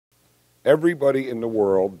Everybody in the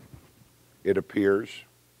world, it appears,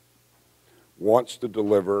 wants to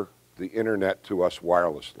deliver the internet to us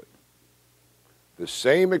wirelessly. The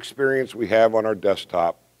same experience we have on our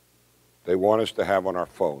desktop, they want us to have on our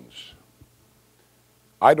phones.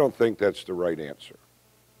 I don't think that's the right answer.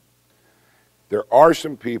 There are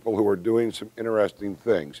some people who are doing some interesting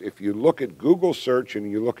things. If you look at Google search and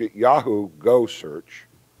you look at Yahoo Go search,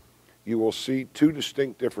 you will see two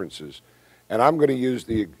distinct differences. And I'm going to use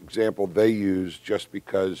the example they use just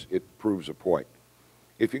because it proves a point.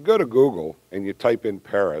 If you go to Google and you type in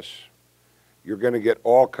Paris, you're going to get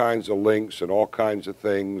all kinds of links and all kinds of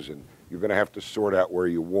things, and you're going to have to sort out where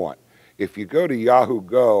you want. If you go to Yahoo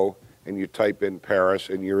Go and you type in Paris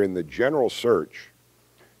and you're in the general search,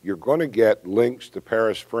 you're going to get links to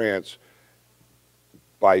Paris, France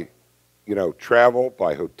by, travel,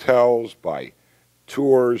 by hotels, by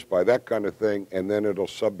tours, by that kind of thing, and then it'll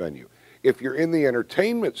submenu. If you're in the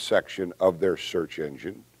entertainment section of their search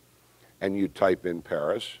engine and you type in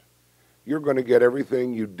Paris, you're going to get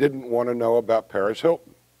everything you didn't want to know about Paris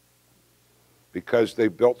Hilton because they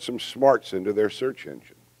built some smarts into their search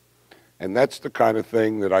engine. And that's the kind of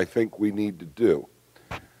thing that I think we need to do.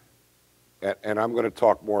 And I'm going to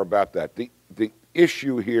talk more about that. The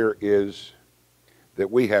issue here is that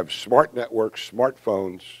we have smart networks,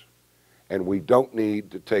 smartphones, and we don't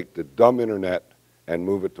need to take the dumb internet and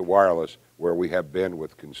move it to wireless where we have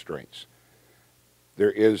bandwidth constraints.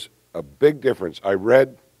 There is a big difference. I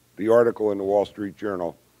read the article in the Wall Street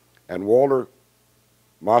Journal, and Walter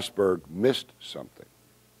Mossberg missed something.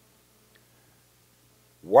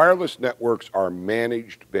 Wireless networks are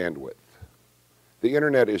managed bandwidth. The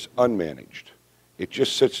internet is unmanaged. It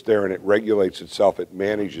just sits there and it regulates itself, it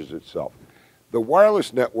manages itself. The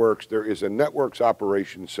wireless networks, there is a networks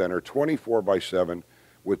operations center 24/7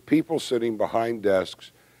 with people sitting behind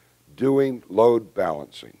desks doing load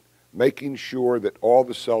balancing, making sure that all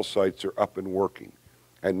the cell sites are up and working,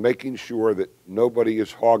 and making sure that nobody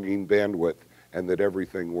is hogging bandwidth and that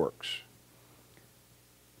everything works.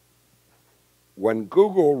 When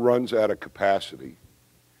Google runs out of capacity,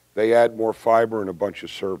 they add more fiber and a bunch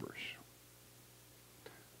of servers.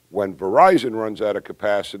 When Verizon runs out of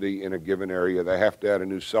capacity in a given area, they have to add a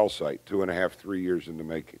new cell site, 2.5, 3 years in the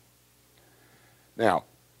making. Now,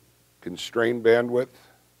 constrained bandwidth,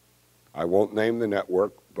 I won't name the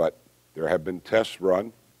network, but there have been tests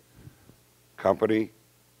run, company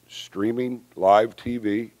streaming live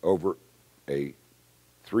TV over a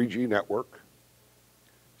 3G network,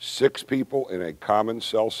 6 people in a common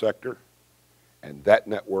cell sector, and that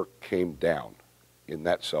network came down in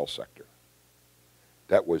that cell sector.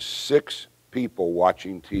 That was 6 people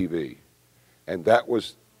watching TV, and that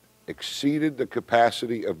exceeded the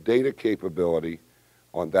capacity of data capability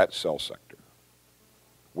on that cell sector.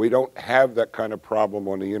 We don't have that kind of problem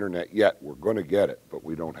on the internet yet. We're going to get it, but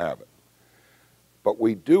we don't have it. But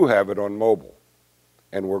we do have it on mobile,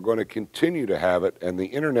 and we're going to continue to have it, and the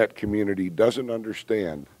internet community doesn't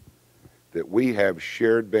understand that we have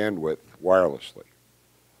shared bandwidth wirelessly.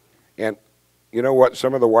 And you know what?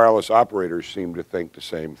 Some of the wireless operators seem to think the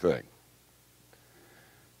same thing.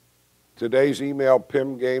 Today's email,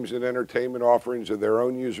 PIM, games, and entertainment offerings are their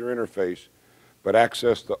own user interface, but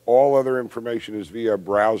access to all other information is via a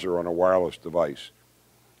browser on a wireless device.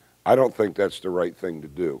 I don't think that's the right thing to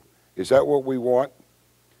do. Is that what we want?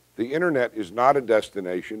 The internet is not a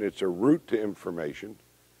destination, it's a route to information,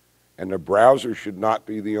 and the browser should not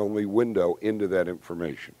be the only window into that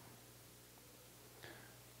information.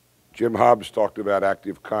 Jim Hobbs talked about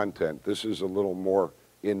active content. This is a little more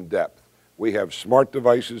in-depth. We have smart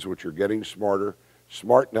devices which are getting smarter,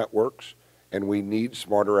 smart networks, and we need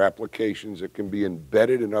smarter applications that can be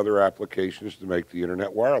embedded in other applications to make the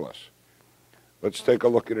internet wireless. Let's take a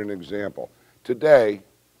look at an example. Today,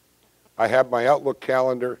 I have my Outlook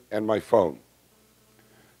calendar and my phone.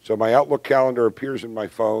 So my Outlook calendar appears in my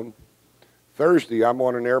phone. Thursday, I'm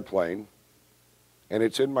on an airplane, and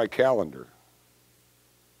it's in my calendar.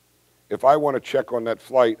 If I want to check on that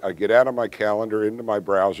flight, I get out of my calendar into my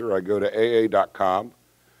browser, I go to aa.com,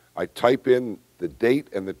 I type in the date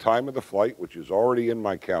and the time of the flight, which is already in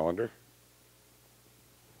my calendar.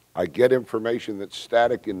 I get information that's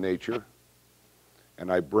static in nature,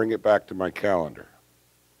 and I bring it back to my calendar.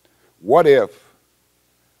 What if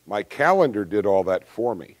my calendar did all that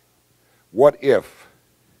for me? What if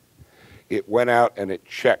it went out and it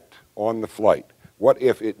checked on the flight? What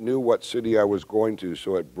if it knew what city I was going to,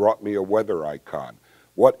 so it brought me a weather icon?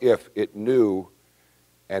 What if it knew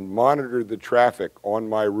and monitored the traffic on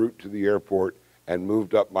my route to the airport and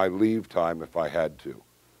moved up my leave time if I had to?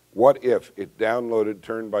 What if it downloaded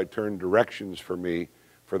turn-by-turn directions for me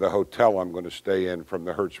for the hotel I'm going to stay in from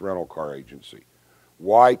the Hertz rental car agency.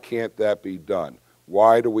 Why can't that be done?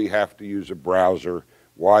 Why do we have to use a browser?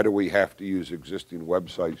 Why do we have to use existing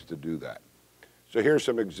websites to do that? So here's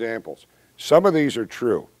some examples. Some of these are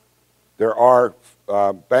true. There are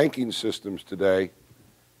banking systems today,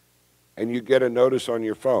 and you get a notice on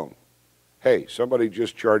your phone. Hey, somebody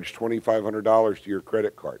just charged $2,500 to your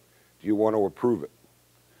credit card. Do you want to approve it?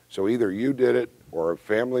 So either you did it, or a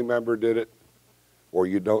family member did it, or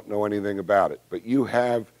you don't know anything about it. But you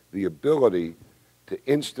have the ability to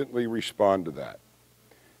instantly respond to that.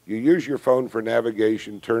 You use your phone for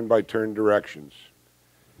navigation, turn-by-turn directions.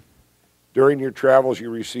 During your travels, you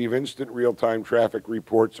receive instant real-time traffic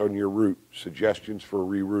reports on your route, suggestions for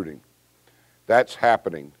rerouting. That's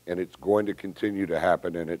happening, and it's going to continue to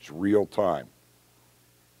happen, and it's real time.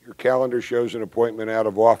 Your calendar shows an appointment out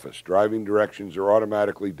of office. Driving directions are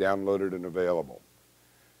automatically downloaded and available.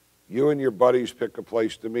 You and your buddies pick a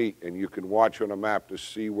place to meet, and you can watch on a map to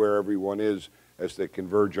see where everyone is as they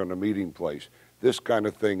converge on a meeting place. This kind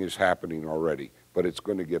of thing is happening already, but it's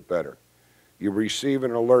going to get better. You receive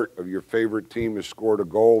an alert of your favorite team has scored a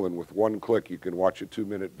goal, and with one click, you can watch a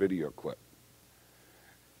 2-minute video clip.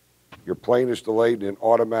 Your plane is delayed, and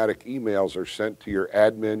automatic emails are sent to your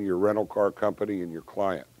admin, your rental car company, and your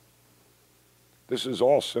client. This is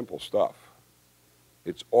all simple stuff.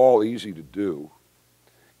 It's all easy to do,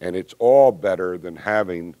 and it's all better than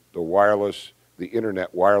having the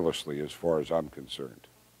internet wirelessly as far as I'm concerned.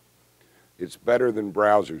 It's better than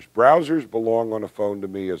browsers. Browsers belong on a phone to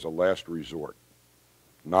me as a last resort,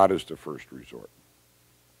 not as the first resort.